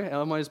Elmo.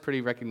 Elmo is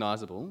pretty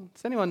recognizable.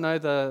 Does anyone know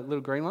the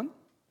little green one?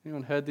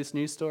 Anyone heard this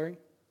news story?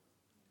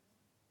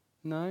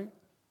 No?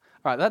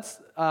 All right,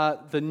 that's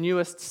the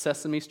newest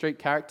Sesame Street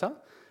character.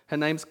 Her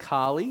name's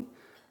Carly,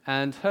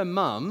 and her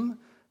mum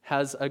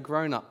has a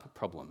grown-up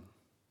problem.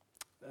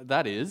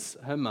 That is,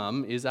 her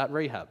mum is at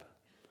rehab.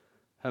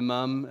 Her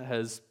mum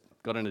has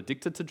gotten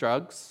addicted to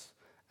drugs,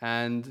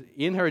 and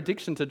in her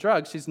addiction to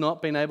drugs, she's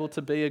not been able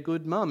to be a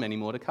good mum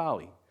anymore to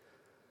Carly.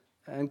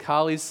 And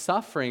Carly's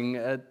suffering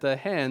at the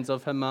hands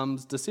of her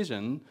mum's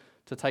decision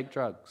to take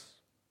drugs.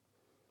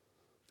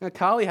 Now,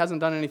 Carly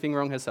hasn't done anything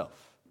wrong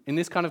herself. In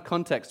this kind of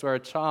context where a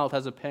child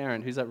has a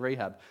parent who's at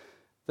rehab,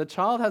 the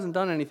child hasn't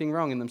done anything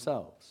wrong in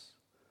themselves.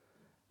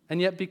 And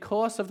yet,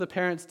 because of the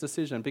parent's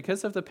decision,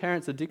 because of the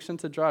parent's addiction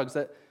to drugs,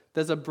 that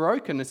there's a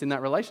brokenness in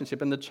that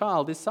relationship, and the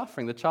child is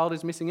suffering. The child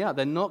is missing out.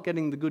 They're not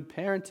getting the good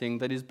parenting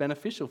that is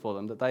beneficial for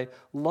them, that they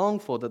long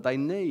for, that they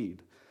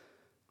need.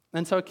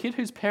 And so a kid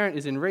whose parent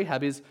is in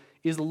rehab is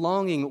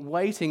longing,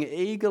 waiting,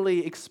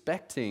 eagerly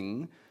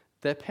expecting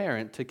their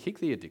parent to kick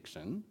the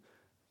addiction,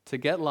 to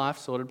get life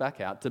sorted back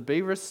out, to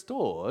be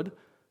restored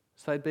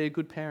so they'd be a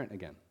good parent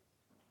again.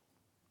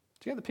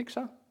 Do you get the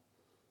picture?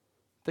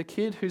 The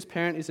kid whose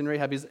parent is in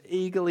rehab is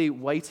eagerly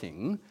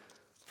waiting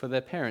for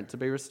their parent to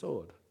be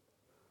restored.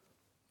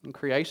 And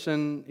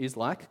creation is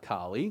like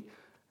Carly,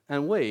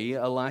 and we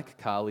are like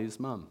Carly's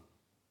mum.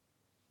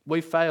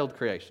 We failed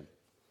creation.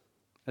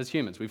 As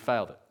humans, we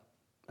failed it.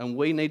 And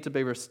we need to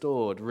be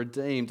restored,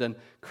 redeemed, and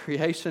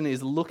creation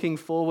is looking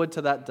forward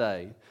to that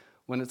day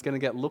when it's going to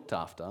get looked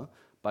after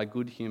by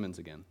good humans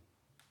again.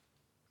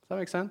 Does that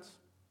make sense?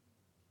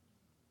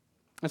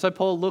 And so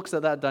Paul looks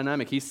at that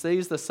dynamic. He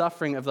sees the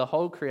suffering of the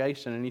whole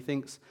creation and he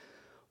thinks,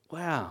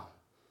 wow,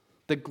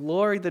 the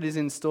glory that is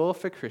in store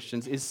for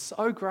Christians is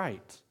so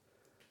great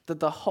that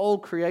the whole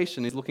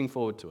creation is looking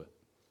forward to it.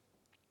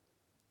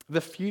 The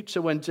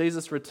future when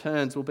Jesus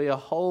returns will be a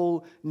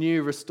whole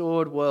new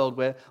restored world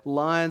where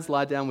lions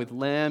lie down with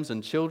lambs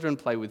and children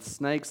play with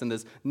snakes and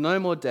there's no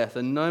more death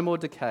and no more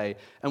decay.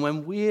 And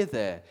when we're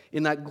there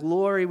in that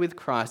glory with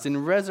Christ,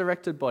 in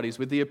resurrected bodies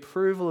with the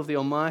approval of the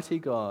Almighty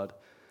God,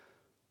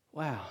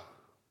 wow,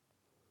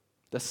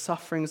 the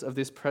sufferings of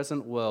this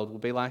present world will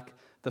be like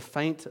the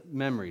faint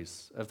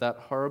memories of that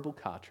horrible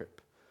car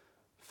trip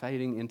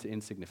fading into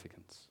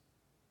insignificance.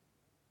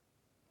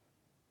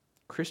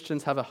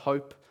 Christians have a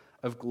hope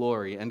of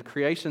glory, and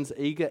creation's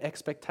eager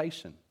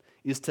expectation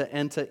is to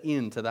enter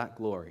into that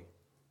glory.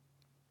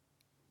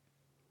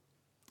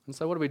 And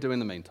so what do we do in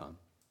the meantime?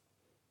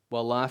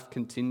 While life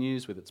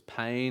continues with its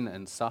pain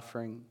and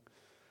suffering,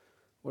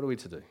 what are we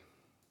to do?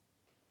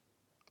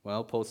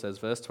 Well, Paul says,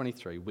 verse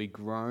 23, we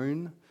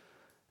groan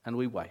and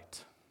we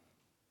wait.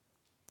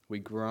 We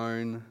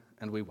groan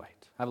and we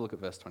wait. Have a look at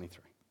verse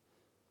 23.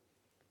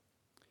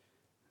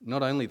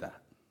 Not only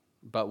that,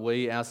 but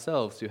we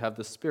ourselves who have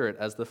the Spirit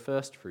as the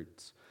first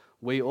fruits,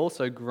 we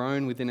also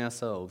groan within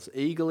ourselves,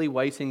 eagerly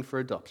waiting for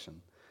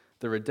adoption,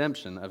 the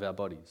redemption of our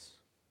bodies.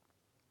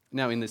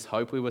 Now in this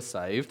hope we were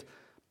saved,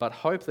 but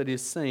hope that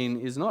is seen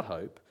is not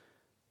hope,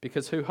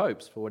 because who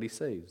hopes for what he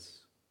sees?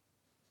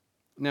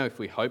 Now if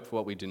we hope for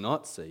what we do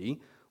not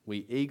see,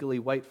 we eagerly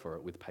wait for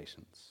it with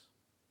patience.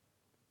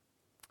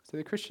 So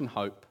the Christian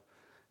hope,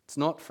 it's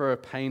not for a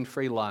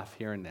pain-free life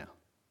here and now.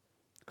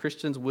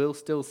 Christians will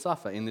still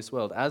suffer in this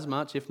world as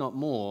much, if not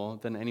more,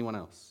 than anyone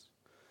else.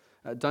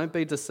 Don't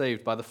be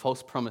deceived by the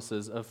false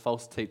promises of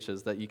false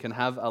teachers that you can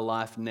have a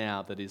life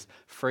now that is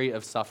free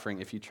of suffering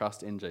if you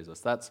trust in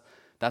Jesus.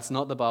 That's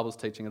not the Bible's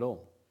teaching at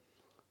all.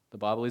 The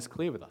Bible is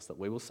clear with us that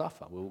we will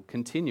suffer. We will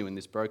continue in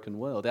this broken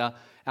world. Our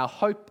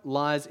hope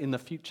lies in the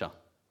future.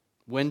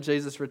 When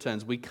Jesus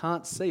returns, we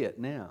can't see it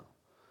now.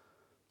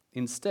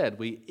 Instead,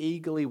 we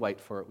eagerly wait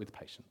for it with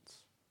patience,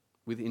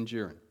 with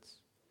endurance.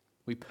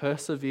 We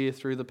persevere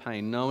through the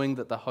pain, knowing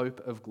that the hope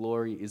of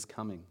glory is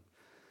coming.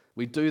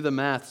 We do the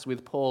maths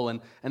with Paul,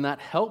 and that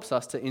helps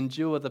us to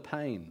endure the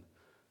pain.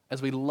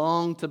 As we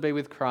long to be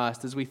with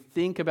Christ, as we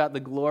think about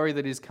the glory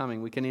that is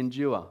coming, we can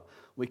endure,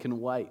 we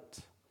can wait.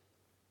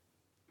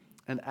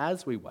 And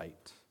as we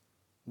wait,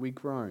 we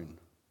groan.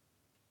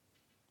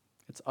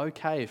 It's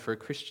okay for a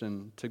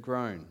Christian to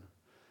groan.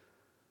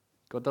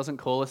 God doesn't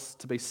call us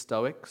to be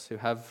stoics who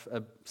have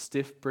a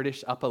stiff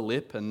British upper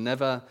lip and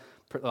never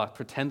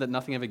pretend that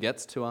nothing ever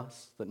gets to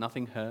us, that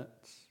nothing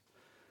hurts.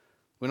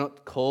 We're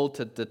not called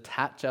to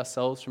detach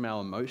ourselves from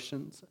our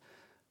emotions.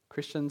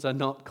 Christians are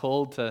not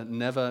called to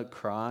never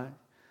cry.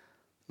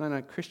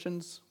 No,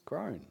 Christians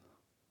groan.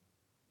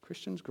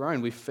 Christians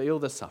groan. We feel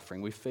the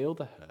suffering, we feel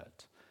the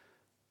hurt,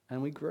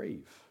 and we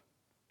grieve.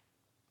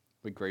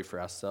 We grieve for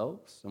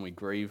ourselves and we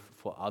grieve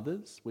for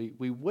others.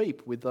 We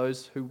weep with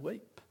those who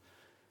weep.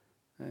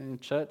 In a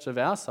church of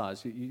our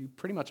size, you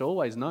pretty much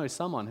always know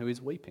someone who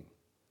is weeping.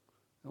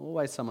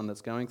 Always someone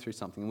that's going through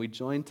something. We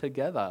join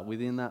together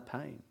within that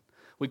pain.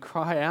 We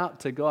cry out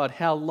to God,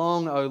 how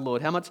long, O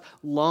Lord? How much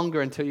longer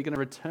until you're going to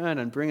return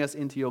and bring us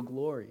into your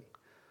glory?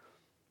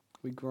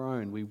 We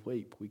groan, we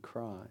weep, we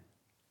cry.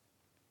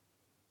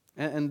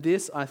 And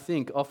this, I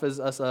think, offers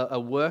us a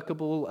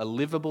workable, a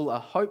livable, a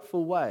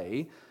hopeful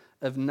way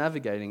of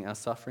navigating our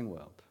suffering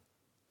world.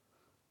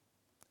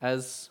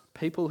 As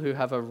people who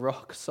have a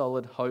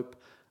rock-solid hope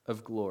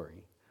of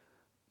glory,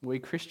 We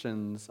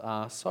Christians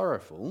are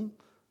sorrowful,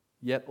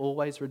 yet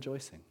always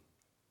rejoicing.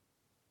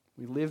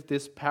 We live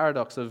this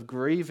paradox of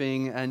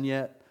grieving and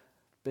yet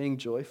being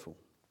joyful.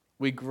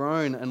 We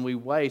groan and we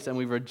wait and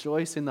we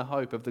rejoice in the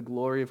hope of the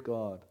glory of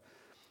God.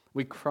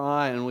 We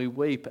cry and we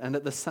weep, and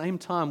at the same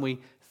time we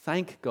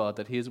thank God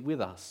that He is with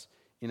us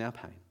in our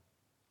pain.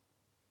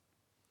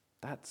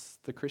 That's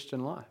the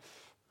Christian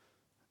life.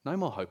 No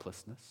more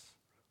hopelessness.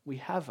 We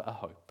have a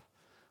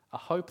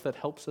hope that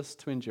helps us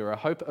to endure, a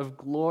hope of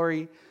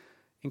glory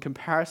in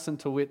comparison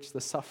to which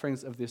the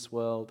sufferings of this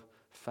world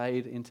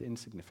fade into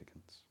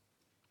insignificance.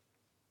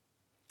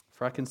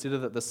 For I consider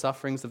that the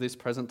sufferings of this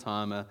present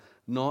time are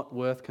not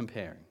worth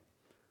comparing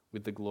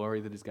with the glory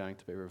that is going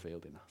to be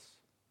revealed in us.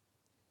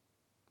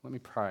 Let me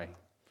pray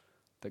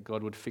that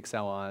God would fix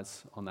our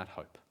eyes on that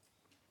hope.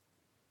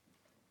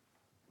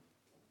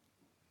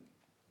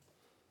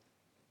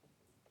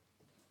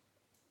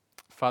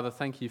 Father,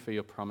 thank you for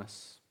your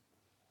promise.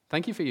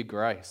 Thank you for your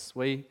grace.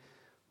 We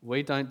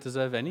don't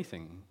deserve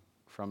anything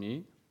from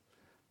you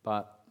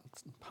but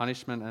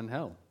punishment and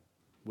hell.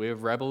 We're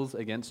rebels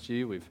against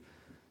you. We've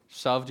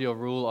shoved your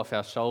rule off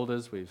our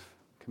shoulders. We've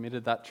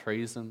committed that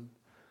treason.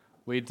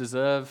 We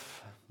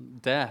deserve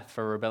death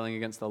for rebelling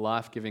against the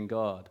life-giving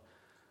God.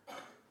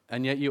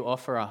 And yet you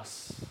offer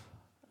us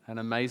an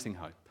amazing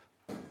hope.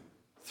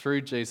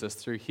 Through Jesus,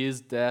 through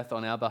his death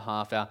on our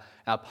behalf,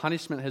 our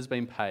punishment has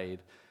been paid.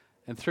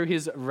 And through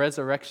his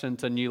resurrection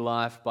to new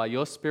life by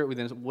your Spirit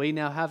within us, we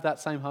now have that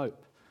same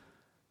hope.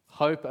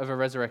 Hope of a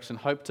resurrection,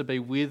 hope to be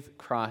with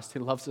Christ who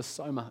loves us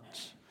so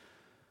much.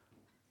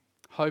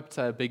 Hope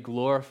to be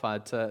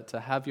glorified,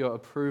 to have your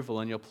approval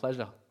and your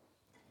pleasure.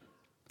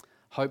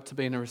 Hope to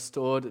be in a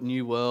restored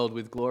new world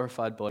with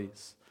glorified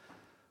bodies.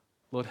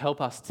 Lord,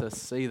 help us to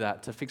see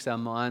that, to fix our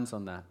minds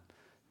on that,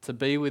 to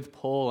be with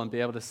Paul and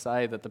be able to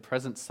say that the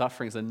present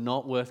sufferings are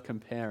not worth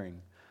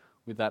comparing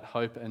with that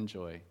hope and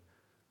joy.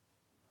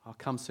 Oh,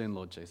 come soon,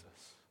 Lord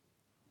Jesus.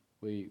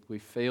 We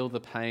feel the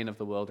pain of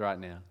the world right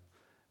now.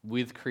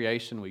 With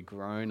creation we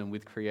groan, and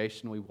with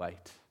creation we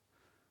wait.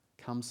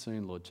 Come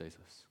soon, Lord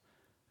Jesus,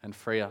 and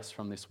free us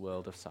from this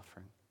world of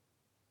suffering.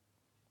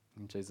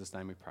 In Jesus'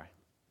 name we pray.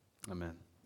 Amen.